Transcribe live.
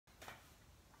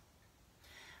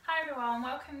everyone,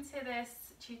 welcome to this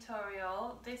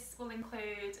tutorial. This will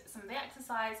include some of the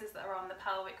exercises that are on the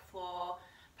pelvic floor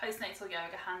postnatal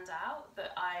yoga handout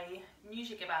that I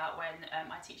usually give out when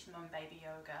I teach the mum and baby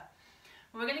yoga.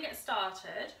 We're going to get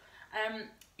started.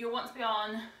 You'll want to be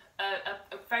on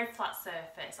a very flat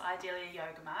surface, ideally a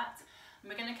yoga mat. And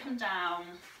we're going to come down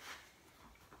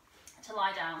to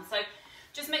lie down. So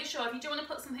just make sure, if you do want to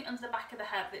put something under the back of the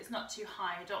head, that it's not too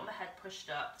high. You don't want the head pushed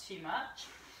up too much.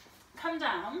 Come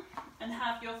down and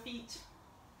have your feet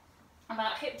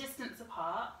about hip distance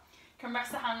apart. You can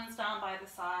rest the hands down by the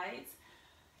sides.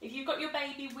 If you've got your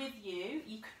baby with you,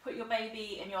 you could put your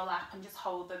baby in your lap and just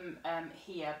hold them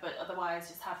here, but otherwise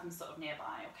just have them sort of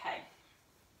nearby, okay?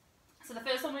 So the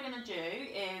first one we're going to do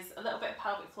is a little bit of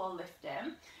pelvic floor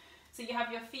lifting. So you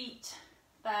have your feet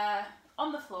there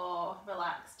on the floor,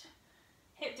 relaxed,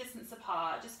 hip distance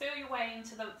apart. Just feel your way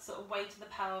into the sort of weight of the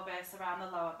pelvis around the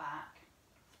lower back.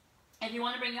 If you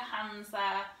want to bring your hands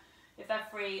there, if they're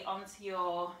free, onto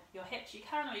your hips, you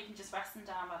can, or you can just rest them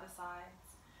down by the sides.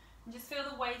 And just feel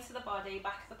the weight of the body,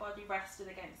 back of the body rested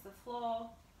against the floor.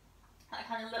 That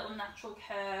kind of little natural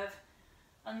curve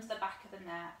under the back of the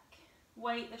neck.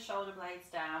 Weight the shoulder blades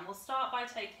down. We'll start by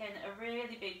taking a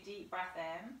really big deep breath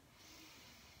in.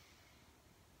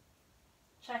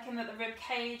 Checking that the rib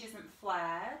cage isn't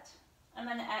flared. And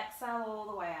then exhale all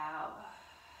the way out.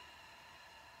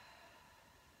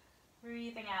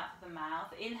 Breathing out through the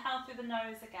mouth. Inhale through the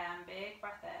nose again, big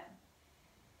breath in.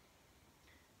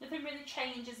 Nothing really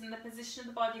changes in the position of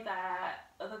the body there,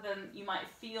 other than you might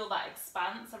feel that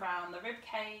expanse around the rib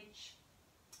cage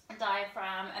and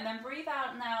diaphragm. And then breathe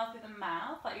out now through the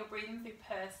mouth, like you're breathing through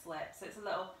pursed lips. So it's a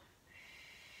little,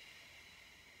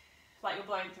 like you're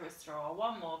blowing through a straw.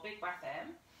 One more, big breath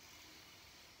in.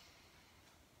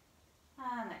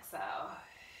 And exhale.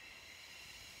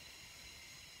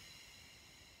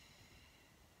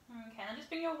 Okay, now just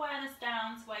bring your awareness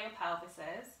down to where your pelvis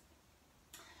is.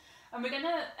 And we're going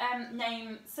to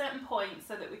name certain points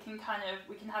so that we can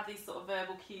have these sort of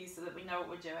verbal cues so that we know what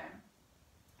we're doing.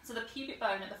 So the pubic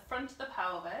bone at the front of the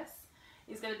pelvis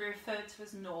is going to be referred to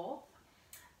as north.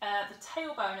 The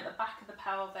tailbone at the back of the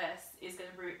pelvis is going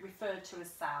to be referred to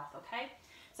as south, okay?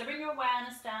 So bring your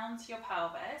awareness down to your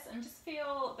pelvis and just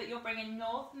feel that you're bringing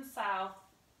north and south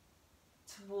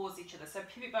towards each other. So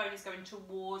pubic bone is going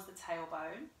towards the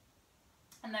tailbone.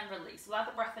 And then release. We'll have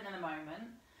the breath in a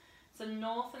moment. So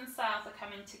north and south are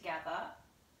coming together.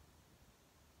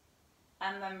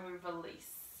 And then we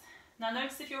release. Now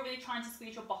notice if you're really trying to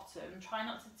squeeze your bottom, try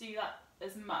not to do that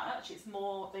as much. It's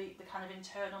more the kind of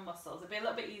internal muscles. It'll be a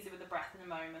little bit easier with the breath in a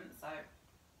moment. So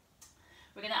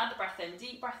we're going to add the breath in.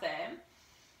 Deep breath in.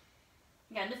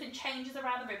 Again, nothing changes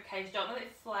around the rib cage. Don't let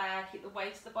it flare. Keep the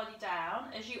weight of the body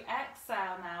down. As you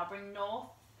exhale now, bring north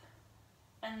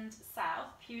and south,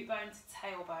 pubic bone to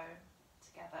tailbone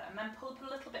together, and then pull up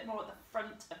a little bit more at the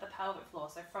front of the pelvic floor,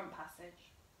 so front passage.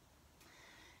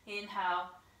 Inhale,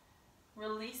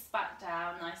 release back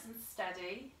down, nice and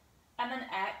steady, and then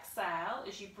exhale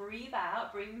as you breathe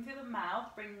out, breathing through the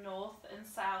mouth, bring north and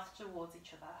south towards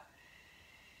each other.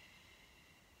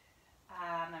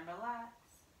 And then relax.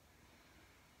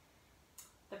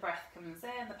 The breath comes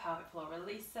in, the pelvic floor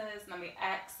releases, and then we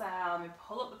exhale and we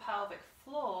pull up the pelvic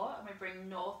floor and we bring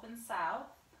north and south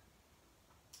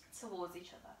towards each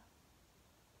other.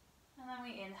 And then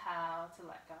we inhale to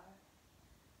let go.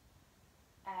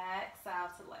 Exhale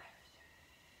to lift.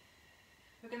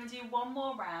 We're going to do one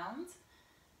more round.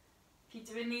 If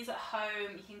you're doing these at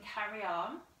home, you can carry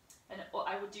on. And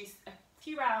I would do a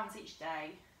few rounds each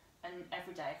day and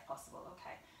every day if possible,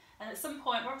 okay? And at some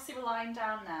point, we're lying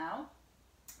down now.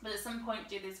 But at some point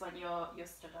do this when you're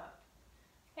stood up.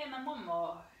 Okay, and then one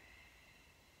more.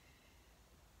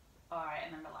 Alright,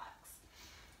 and then relax.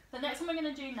 The next one we're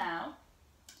going to do now,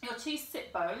 your two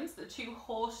sit bones, the two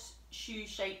horseshoe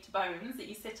shaped bones that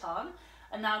you sit on,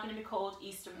 are now going to be called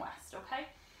east and west, okay?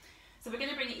 So we're going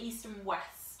to bring it east and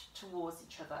west towards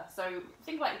each other. So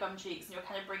think about your bum cheeks and you're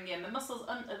kind of bringing the muscles,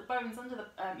 the bones under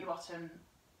your bottom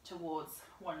towards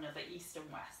one another, east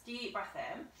and west. Deep breath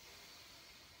in.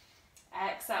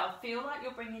 Exhale, feel like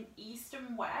you're bringing east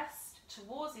and west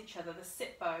towards each other, the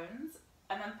sit bones,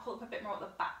 and then pull up a bit more at the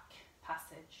back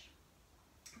passage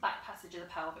of the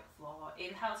pelvic floor.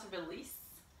 Inhale to release,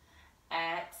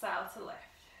 exhale to lift.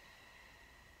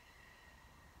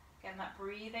 Again, that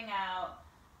breathing out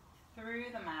through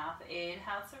the mouth.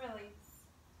 Inhale to release,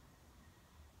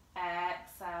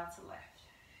 exhale to lift.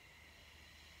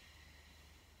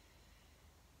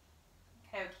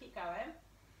 Okay, we'll keep going.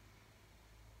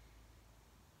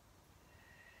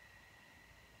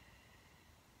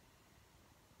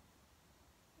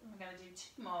 We're going to do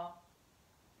two more.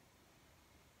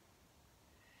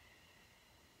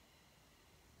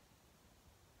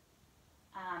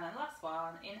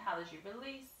 inhale as you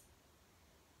release.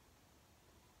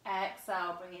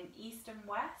 Exhale, bring in east and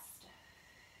west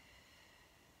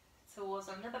towards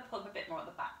another pull up a bit more at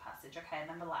the back passage, okay, and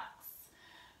then relax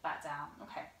back down,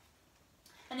 okay.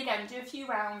 And again, do a few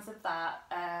rounds of that.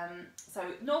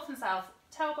 So north and south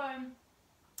tailbone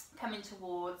coming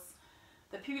towards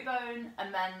the pubic bone,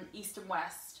 and then east and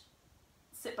west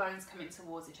sit bones coming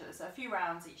towards each other. So a few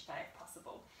rounds each day if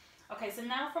possible. Okay, so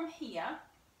now from here,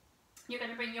 you're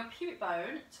going to bring your pubic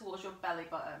bone towards your belly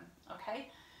button, okay?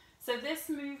 So this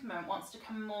movement wants to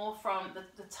come more from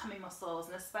the tummy muscles,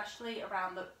 and especially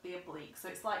around the obliques. So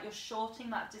it's like you're shortening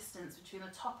that distance between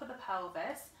the top of the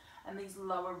pelvis and these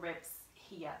lower ribs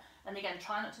here. And again,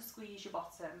 try not to squeeze your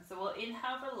bottom. So we'll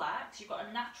inhale, relax. You've got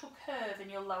a natural curve in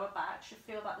your lower back. You should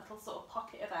feel that little sort of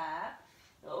pocket of air,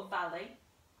 little valley.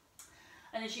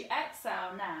 And as you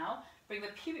exhale now, bring the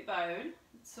pubic bone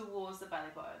towards the belly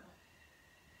button.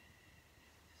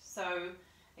 So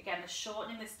again, the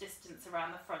shortening this distance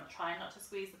around the front, try not to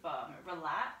squeeze the bum.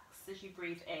 Relax as you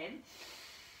breathe in.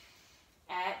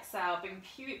 Exhale, bring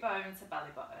pubic bone to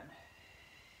belly button.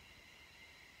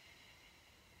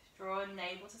 Draw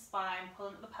navel to spine,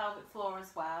 pulling up the pelvic floor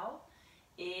as well.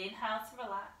 Inhale to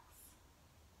relax.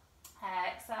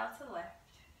 Exhale to lift.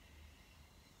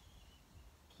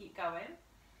 Keep going.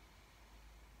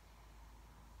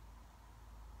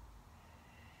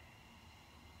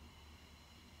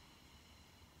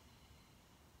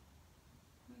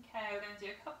 Okay, we're going to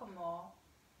do a couple more.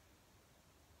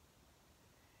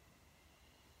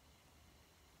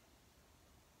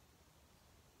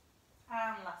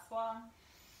 And last one.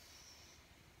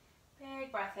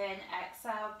 Big breath in,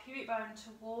 exhale, pubic bone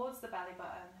towards the belly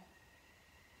button.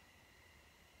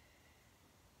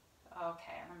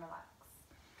 Okay, and then relax.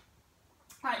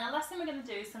 Right, now last thing we're going to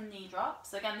do is some knee drops.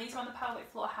 So again, these are on the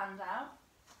pelvic floor, hand out.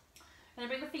 I'm going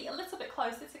to bring the feet a little bit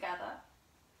closer together.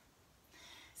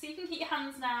 So you can keep your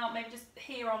hands now, maybe just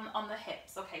here on the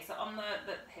hips. Okay, so on the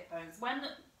hip bones. When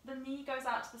the knee goes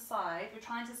out to the side, we're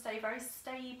trying to stay very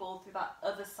stable through that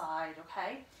other side,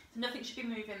 okay? So nothing should be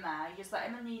moving there. You're just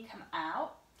letting the knee come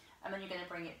out, and then you're going to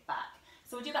bring it back.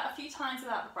 So we'll do that a few times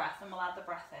without the breath, and we'll add the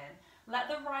breath in. Let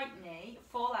the right knee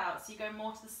fall out, so you go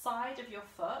more to the side of your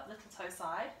foot, little toe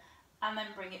side, and then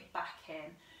bring it back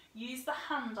in. Use the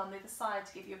hand on the other side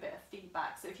to give you a bit of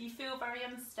feedback. So if you feel very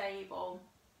unstable,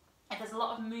 if there's a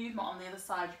lot of movement on the other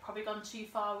side, you've probably gone too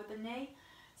far with the knee.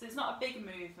 So it's not a big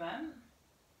movement.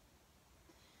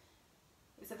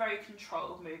 It's a very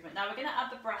controlled movement. Now we're going to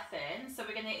add the breath in. So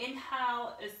we're going to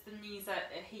inhale as the knees are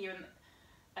here,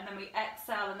 and then we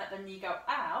exhale and let the knee go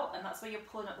out, and that's where you're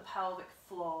pulling up the pelvic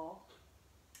floor.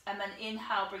 And then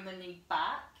inhale, bring the knee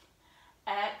back.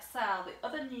 Exhale, the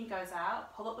other knee goes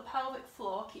out, pull up the pelvic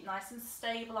floor, keep nice and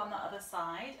stable on the other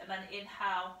side, and then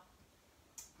inhale,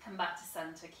 come back to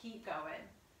center, keep going.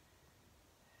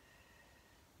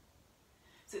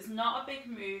 So it's not a big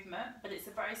movement, but it's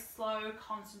a very slow,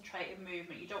 concentrated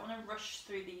movement. You don't want to rush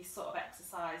through these sort of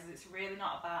exercises. It's really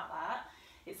not about that.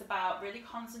 It's about really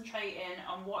concentrating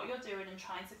on what you're doing and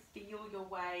trying to feel your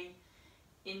way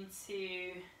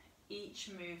into each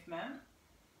movement.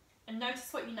 And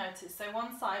notice what you notice. So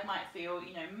one side might feel,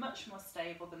 you know, much more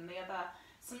stable than the other.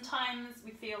 Sometimes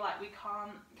we feel like we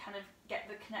can't kind of get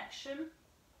the connection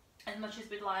as much as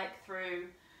we'd like through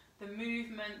the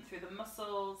movement, through the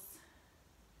muscles.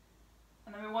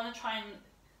 And then we want to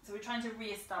so we're trying to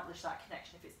re-establish that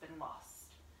connection if it's been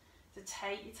lost. So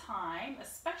take your time,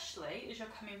 especially as you're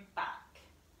coming back.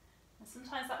 And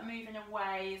sometimes that moving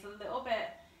away is a little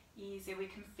bit easier. We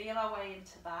can feel our way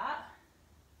into that.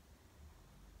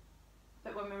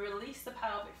 But when we release the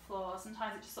pelvic floor,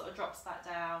 sometimes it just sort of drops back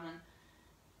down and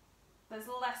there's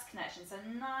less connection. So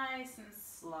nice and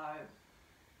slow.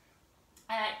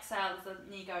 Exhale as the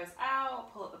knee goes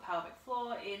out, pull up the pelvic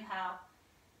floor, inhale.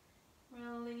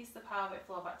 Release the pelvic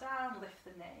floor back down, lift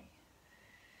the knee.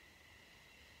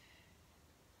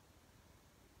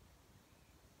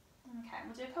 Okay,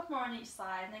 we'll do a couple more on each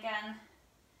side, and again,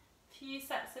 a few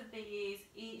sets of these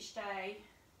each day.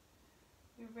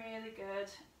 Be really good.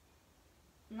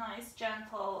 Nice,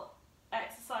 gentle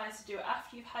exercise to do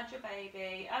after you've had your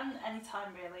baby, and any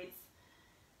time really.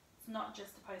 It's not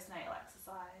just a postnatal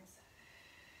exercise.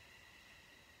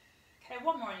 Okay,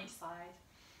 one more on each side.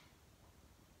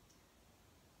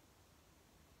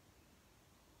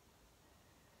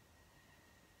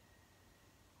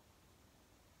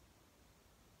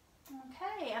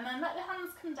 Okay, and then let the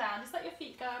hands come down. Just let your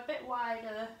feet go a bit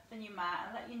wider than your mat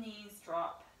and let your knees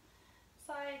drop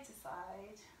side to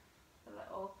side. A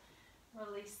little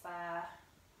release there.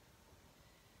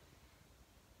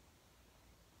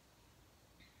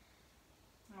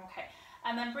 Okay,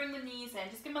 And then bring the knees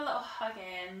in, just give them a little hug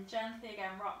in, gently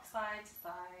again, rock side to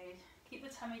side. Keep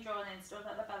the tummy drawn in, still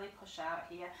let the belly push out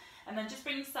here. And then just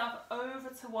bring yourself over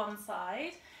to one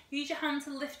side. Use your hand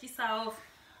to lift yourself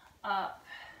up.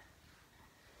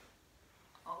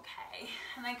 Okay,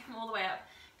 and then come all the way up.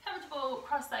 Comfortable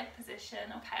cross-leg position.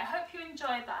 Okay, I hope you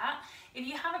enjoyed that. If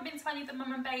you haven't been to any of the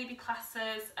mum and baby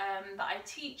classes that I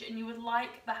teach and you would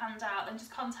like the handout, then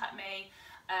just contact me.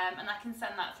 And I can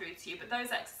send that through to you. But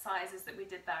those exercises that we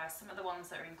did there are some of the ones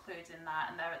that are included in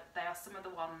that, and they are some of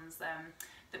the ones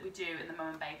that we do in the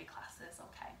mum and baby classes.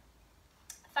 Okay.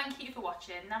 Thank you for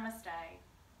watching. Namaste.